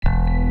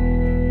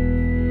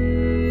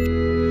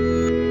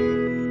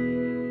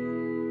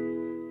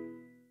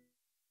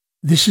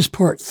This is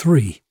part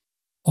 3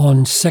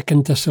 on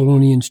 2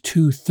 Thessalonians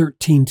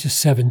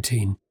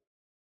 2:13-17.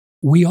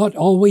 We ought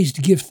always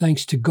to give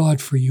thanks to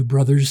God for you,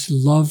 brothers,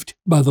 loved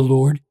by the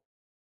Lord,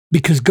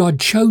 because God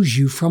chose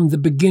you from the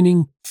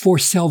beginning for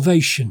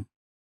salvation.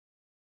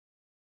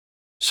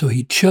 So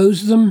he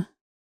chose them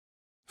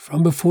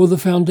from before the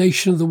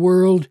foundation of the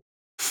world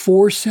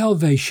for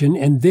salvation,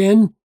 and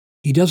then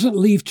he doesn't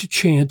leave to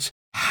chance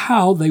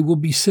how they will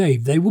be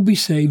saved. They will be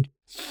saved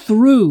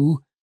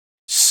through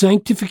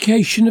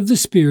sanctification of the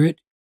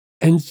Spirit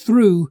and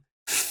through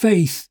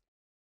faith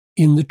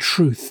in the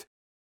truth.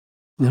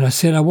 And I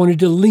said I wanted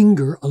to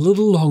linger a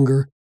little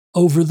longer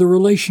over the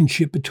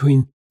relationship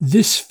between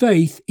this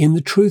faith in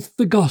the truth of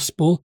the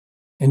gospel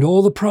and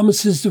all the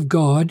promises of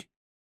God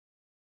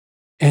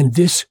and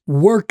this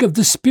work of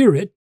the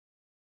Spirit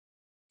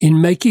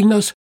in making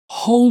us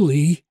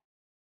holy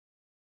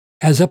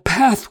as a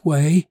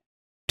pathway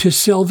to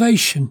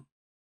salvation.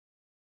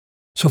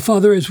 So,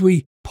 Father, as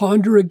we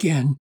ponder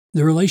again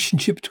the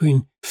relationship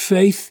between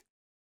faith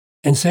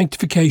and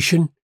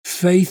sanctification,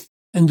 faith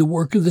and the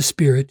work of the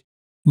Spirit,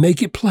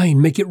 make it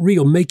plain, make it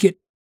real, make it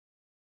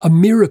a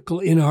miracle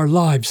in our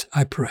lives,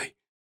 I pray.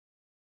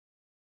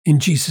 In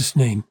Jesus'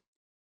 name,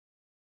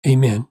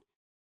 amen.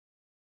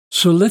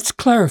 So let's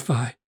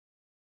clarify.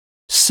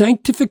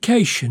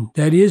 Sanctification,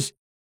 that is,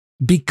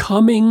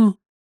 becoming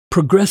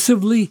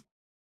progressively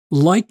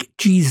like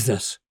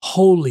Jesus,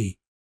 holy,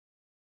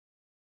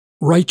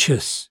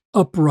 righteous,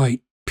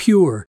 upright,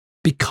 pure,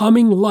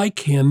 becoming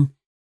like him,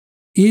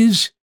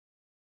 is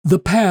the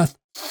path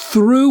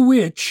through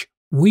which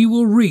we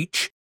will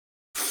reach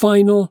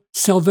final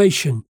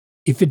salvation.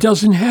 If it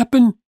doesn't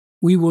happen,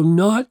 we will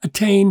not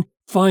attain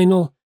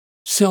final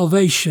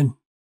salvation.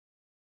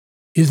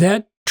 Is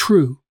that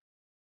true?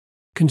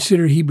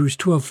 Consider Hebrews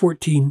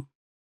 12:14.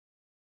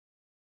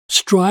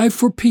 Strive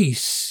for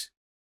peace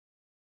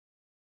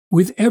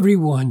with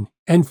everyone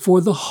and for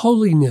the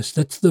holiness.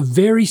 That's the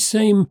very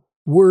same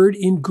word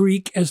in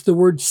Greek as the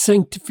word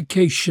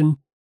sanctification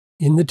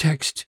in the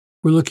text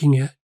we're looking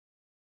at.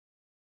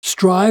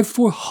 Strive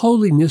for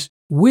holiness,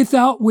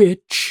 without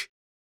which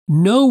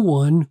no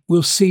one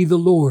will see the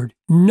Lord.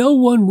 No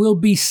one will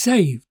be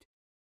saved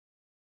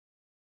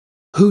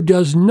who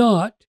does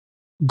not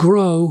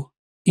grow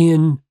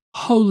in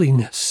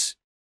holiness,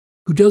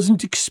 who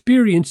doesn't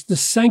experience the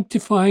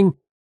sanctifying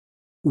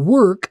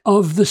work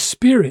of the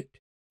Spirit.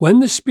 When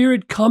the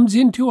Spirit comes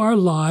into our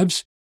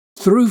lives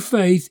through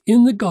faith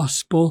in the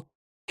gospel,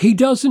 he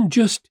doesn't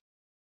just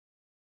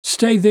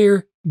stay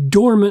there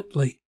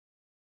dormantly.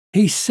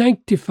 He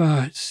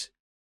sanctifies.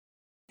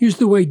 Here's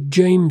the way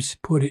James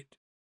put it.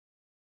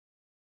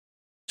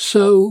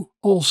 So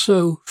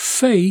also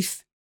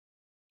faith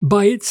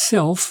by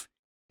itself,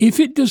 if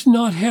it does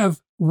not have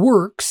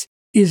works,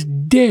 is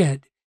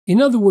dead.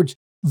 In other words,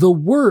 the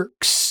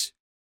works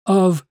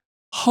of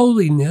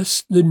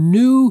holiness, the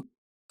new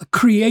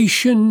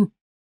creation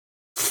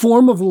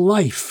form of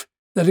life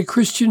that a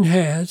Christian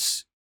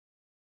has,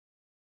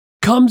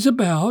 comes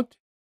about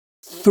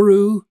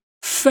through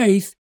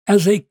faith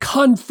as a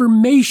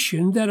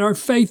confirmation that our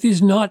faith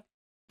is not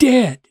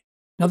dead.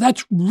 Now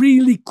that's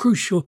really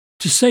crucial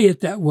to say it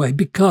that way,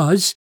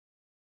 because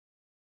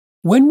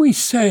when we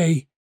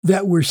say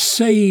that we're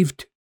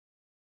saved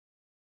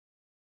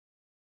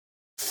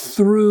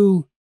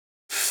through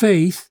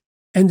faith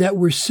and that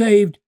we're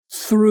saved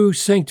through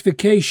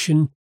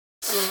sanctification,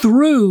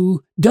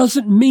 through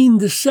doesn't mean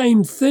the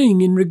same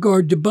thing in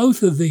regard to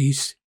both of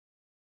these.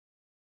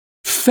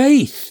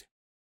 Faith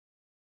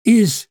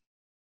is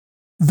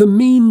the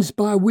means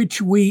by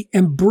which we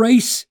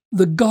embrace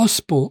the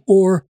gospel,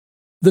 or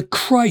the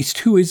Christ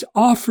who is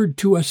offered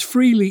to us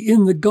freely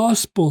in the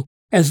gospel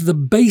as the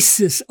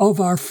basis of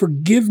our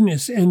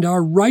forgiveness and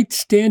our right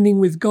standing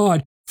with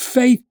God.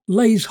 Faith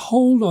lays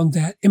hold on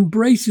that,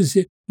 embraces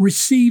it,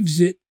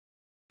 receives it,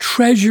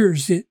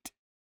 treasures it.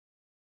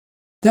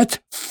 That's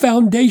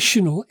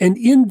foundational. And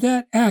in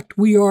that act,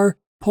 we are,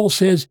 Paul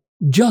says,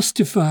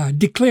 justified,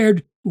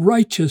 declared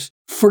righteous,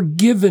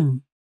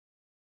 forgiven.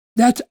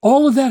 That's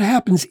all of that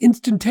happens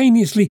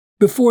instantaneously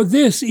before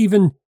this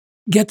even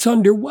gets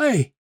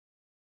underway.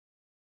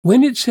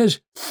 When it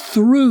says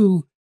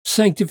through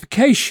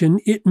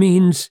sanctification, it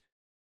means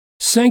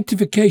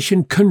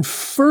sanctification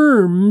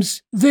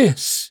confirms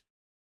this,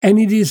 and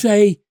it is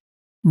a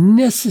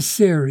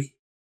necessary,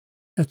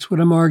 that's what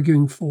I'm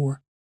arguing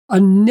for, a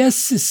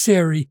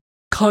necessary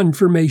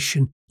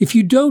confirmation. If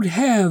you don't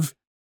have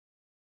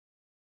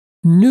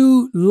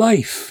new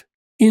life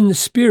in the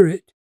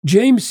Spirit,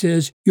 James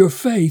says your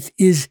faith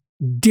is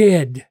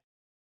dead.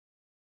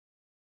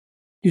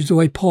 Here's the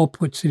way Paul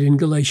puts it in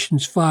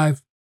Galatians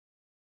 5.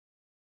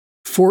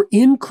 For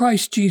in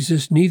Christ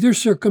Jesus, neither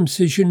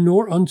circumcision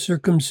nor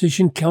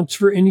uncircumcision counts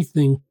for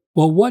anything.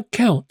 Well, what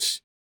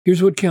counts?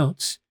 Here's what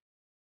counts.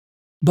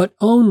 But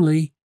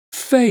only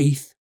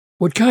faith.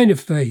 What kind of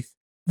faith?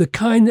 The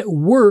kind that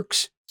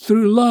works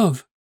through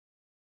love.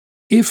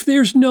 If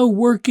there's no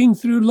working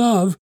through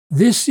love,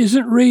 this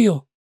isn't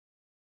real.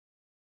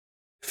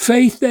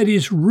 Faith that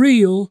is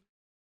real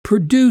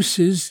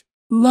produces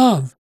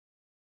love.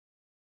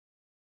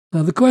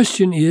 Now the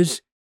question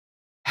is,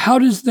 how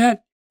does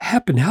that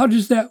happen? How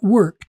does that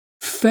work?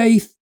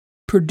 Faith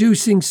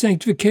producing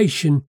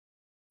sanctification.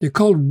 They're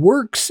called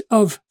works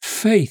of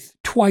faith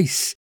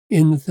twice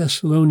in the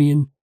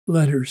Thessalonian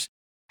letters.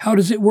 How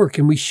does it work?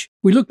 And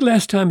we looked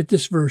last time at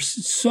this verse.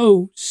 It's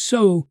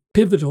so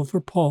pivotal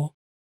for Paul.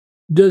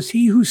 Does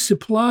he who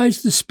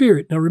supplies the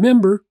Spirit. Now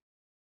remember,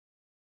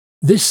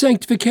 this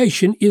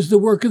sanctification is the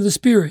work of the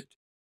Spirit,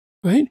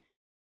 right?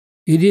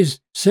 It is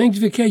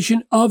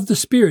sanctification of the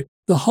Spirit.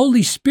 The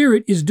Holy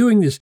Spirit is doing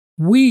this.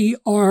 We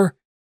are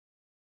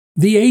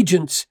the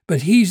agents,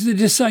 but he's the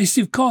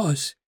decisive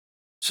cause.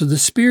 So the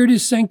Spirit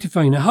is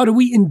sanctifying. Now, how do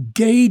we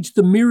engage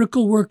the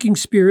miracle-working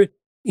Spirit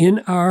in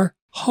our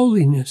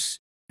holiness?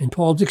 And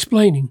Paul's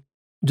explaining,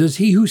 does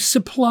he who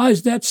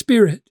supplies that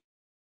Spirit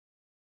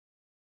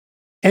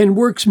and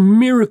works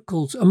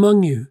miracles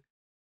among you,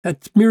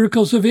 that's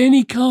miracles of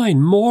any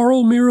kind,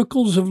 moral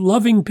miracles of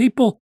loving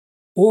people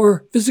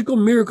or physical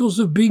miracles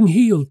of being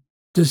healed,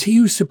 does he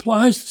who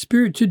supplies the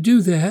Spirit to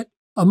do that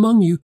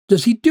among you,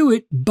 does he do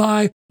it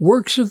by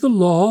works of the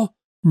law?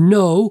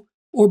 No.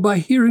 Or by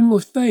hearing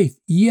with faith?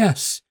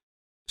 Yes.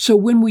 So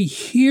when we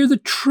hear the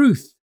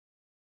truth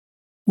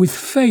with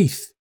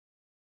faith,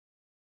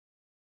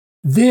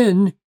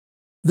 then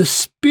the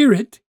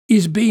Spirit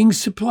is being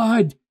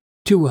supplied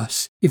to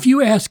us. If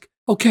you ask,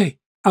 okay,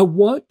 I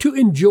want to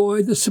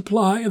enjoy the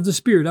supply of the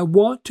Spirit. I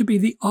want to be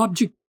the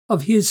object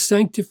of his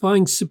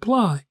sanctifying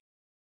supply.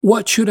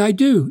 What should I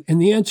do?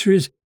 And the answer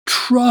is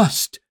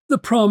trust the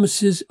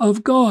promises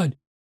of God.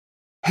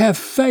 Have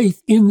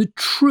faith in the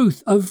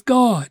truth of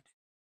God.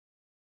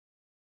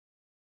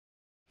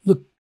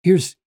 Look,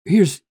 here's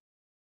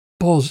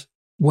Paul's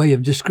way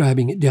of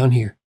describing it down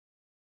here.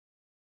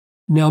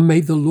 Now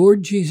may the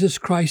Lord Jesus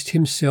Christ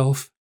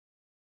himself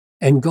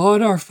and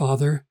God our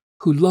Father,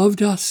 who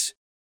loved us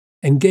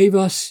and gave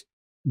us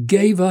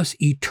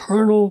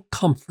eternal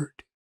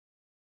comfort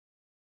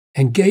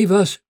and gave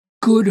us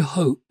good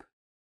hope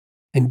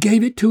and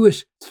gave it to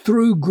us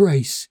through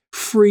grace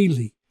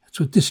freely. That's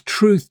what this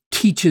truth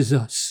teaches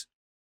us.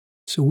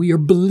 So we are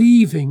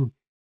believing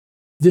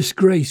this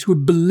grace. We're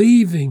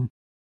believing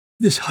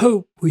this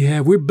hope we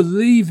have. We're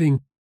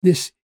believing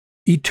this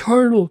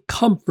eternal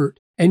comfort.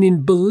 And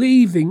in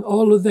believing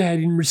all of that,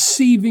 in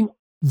receiving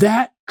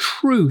that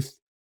truth,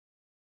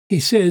 he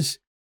says,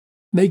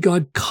 may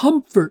God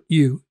comfort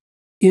you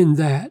in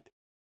that.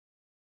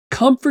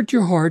 Comfort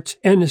your hearts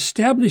and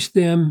establish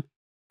them,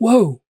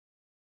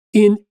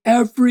 in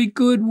every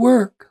good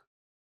work.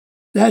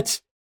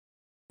 That's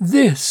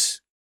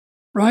this,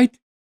 right?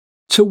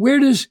 So where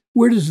does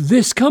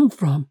this come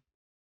from?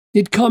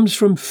 It comes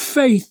from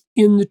faith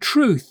in the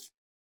truth,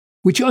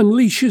 which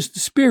unleashes the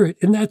Spirit.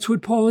 And that's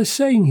what Paul is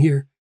saying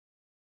here.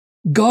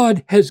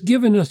 God has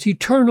given us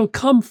eternal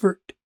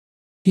comfort.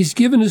 He's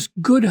given us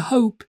good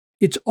hope.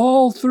 It's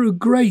all through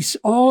grace.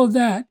 All of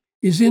that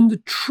is in the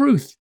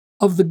truth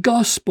of the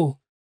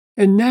gospel.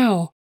 And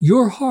now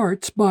your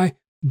hearts, by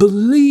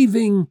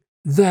believing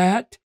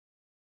that,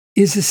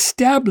 is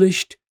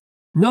established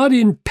not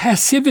in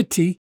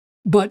passivity,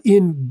 but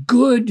in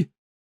good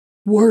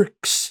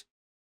works.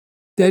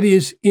 That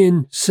is,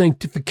 in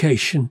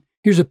sanctification.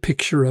 Here's a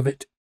picture of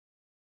it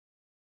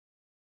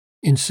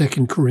in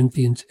 2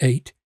 Corinthians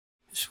 8.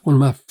 It's one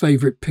of my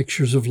favorite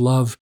pictures of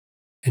love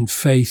and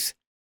faith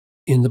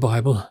in the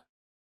Bible.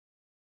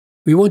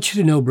 We want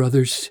you to know,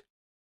 brothers,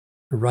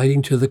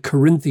 writing to the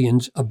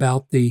Corinthians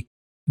about the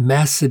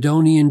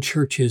Macedonian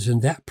churches,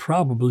 and that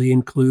probably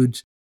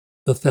includes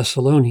the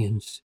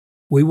Thessalonians.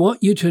 We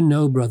want you to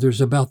know, brothers,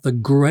 about the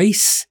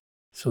grace.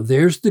 So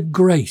there's the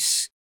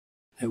grace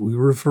that we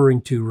were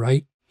referring to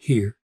right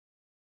here.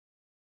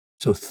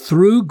 So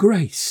through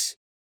grace,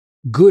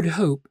 good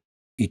hope,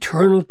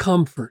 eternal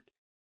comfort,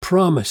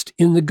 promised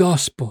in the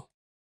gospel.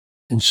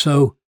 And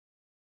so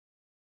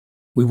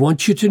we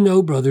want you to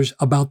know, brothers,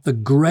 about the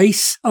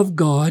grace of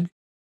God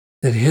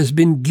that has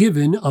been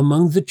given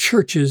among the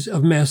churches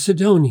of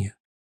Macedonia.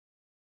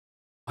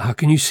 How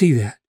can you see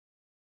that?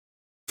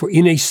 For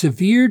in a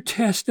severe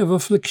test of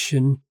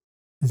affliction,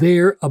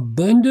 their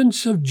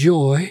abundance of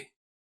joy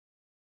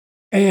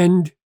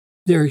and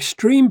their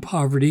extreme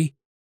poverty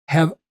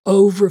have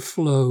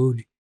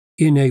overflowed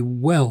in a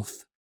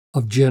wealth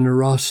of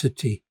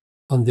generosity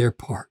on their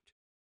part.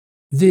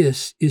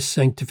 This is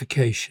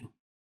sanctification.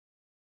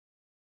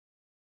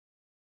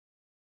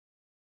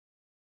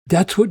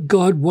 That's what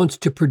God wants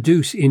to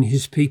produce in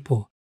his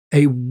people,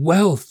 a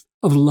wealth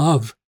of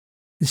love.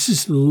 This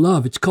is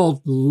love. It's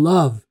called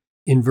love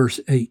in verse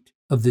 8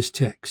 of this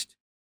text.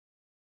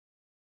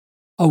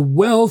 A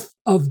wealth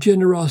of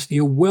generosity,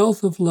 a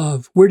wealth of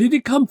love. Where did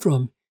it come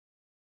from?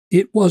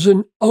 It was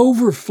an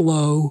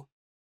overflow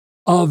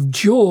of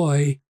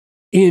joy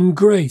in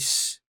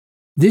grace.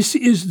 This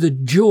is the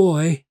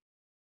joy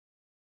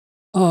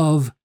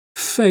of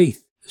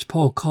faith, as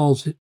Paul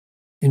calls it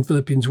in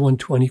Philippians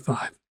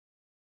 1:25.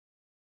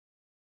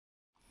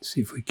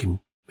 See if we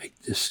can make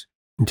this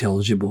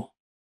intelligible.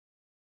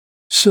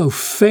 So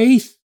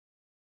faith,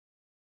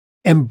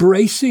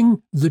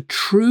 embracing the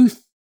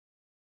truth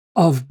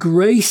of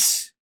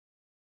grace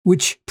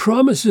which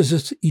promises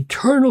us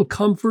eternal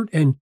comfort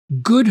and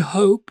good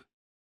hope,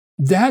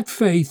 that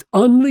faith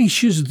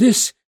unleashes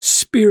this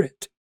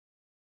Spirit.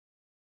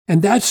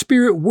 And that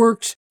Spirit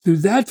works through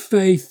that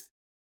faith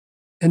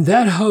and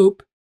that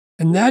hope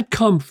and that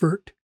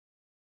comfort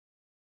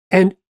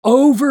and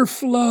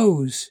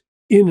overflows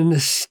in an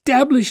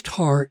established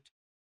heart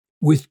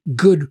with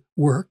good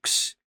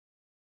works.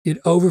 It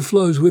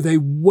overflows with a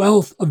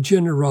wealth of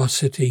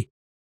generosity,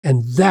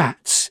 and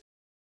that's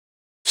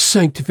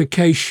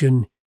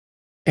sanctification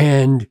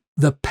and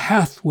the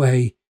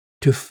pathway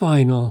to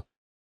final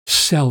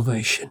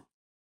salvation.